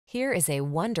Here is a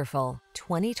wonderful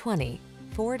 2020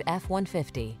 Ford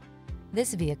F-150.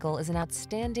 This vehicle is an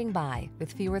outstanding buy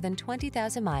with fewer than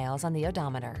 20,000 miles on the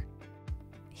odometer.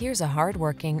 Here's a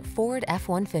hard-working Ford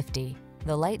F-150,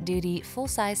 the light-duty,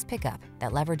 full-size pickup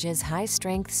that leverages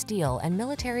high-strength steel and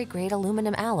military-grade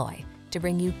aluminum alloy to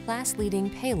bring you class-leading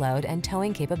payload and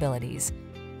towing capabilities.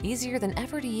 Easier than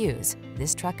ever to use,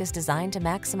 this truck is designed to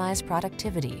maximize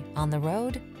productivity on the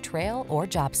road, trail, or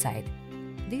job site.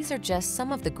 These are just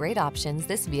some of the great options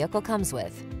this vehicle comes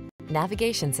with: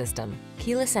 navigation system,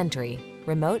 keyless entry,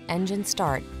 remote engine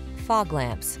start, fog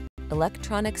lamps,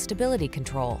 electronic stability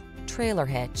control, trailer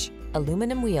hitch,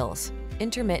 aluminum wheels,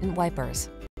 intermittent wipers,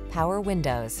 power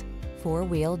windows,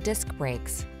 four-wheel disc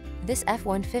brakes. This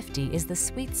F-150 is the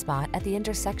sweet spot at the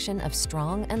intersection of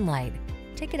strong and light.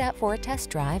 Take it out for a test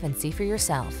drive and see for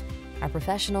yourself. Our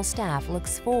professional staff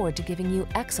looks forward to giving you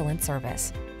excellent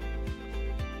service.